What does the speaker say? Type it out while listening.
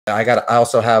I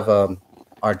also have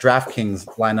our DraftKings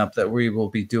lineup that we will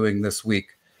be doing this week.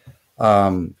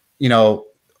 You know,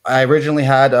 I originally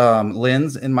had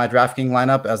Linz in my DraftKings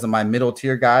lineup as my middle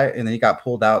tier guy, and then he got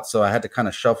pulled out, so I had to kind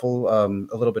of shuffle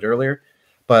a little bit earlier.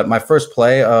 But my first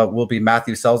play will be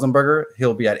Matthew Selzenberger.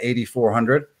 He'll be at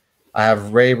 8,400. I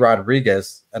have Ray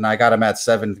Rodriguez, and I got him at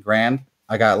 $7,000.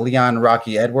 I got Leon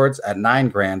Rocky Edwards at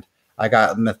 $9,000. I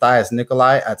got Matthias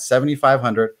Nikolai at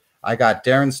 7,500. I got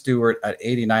Darren Stewart at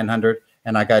 8,900,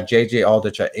 and I got JJ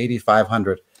Aldrich at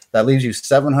 8,500. That leaves you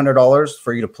 $700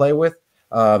 for you to play with.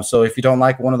 So if you don't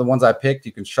like one of the ones I picked,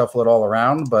 you can shuffle it all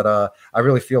around. But I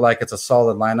really feel like it's a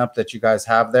solid lineup that you guys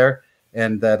have there,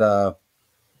 and that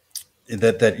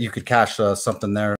that you could cash something there.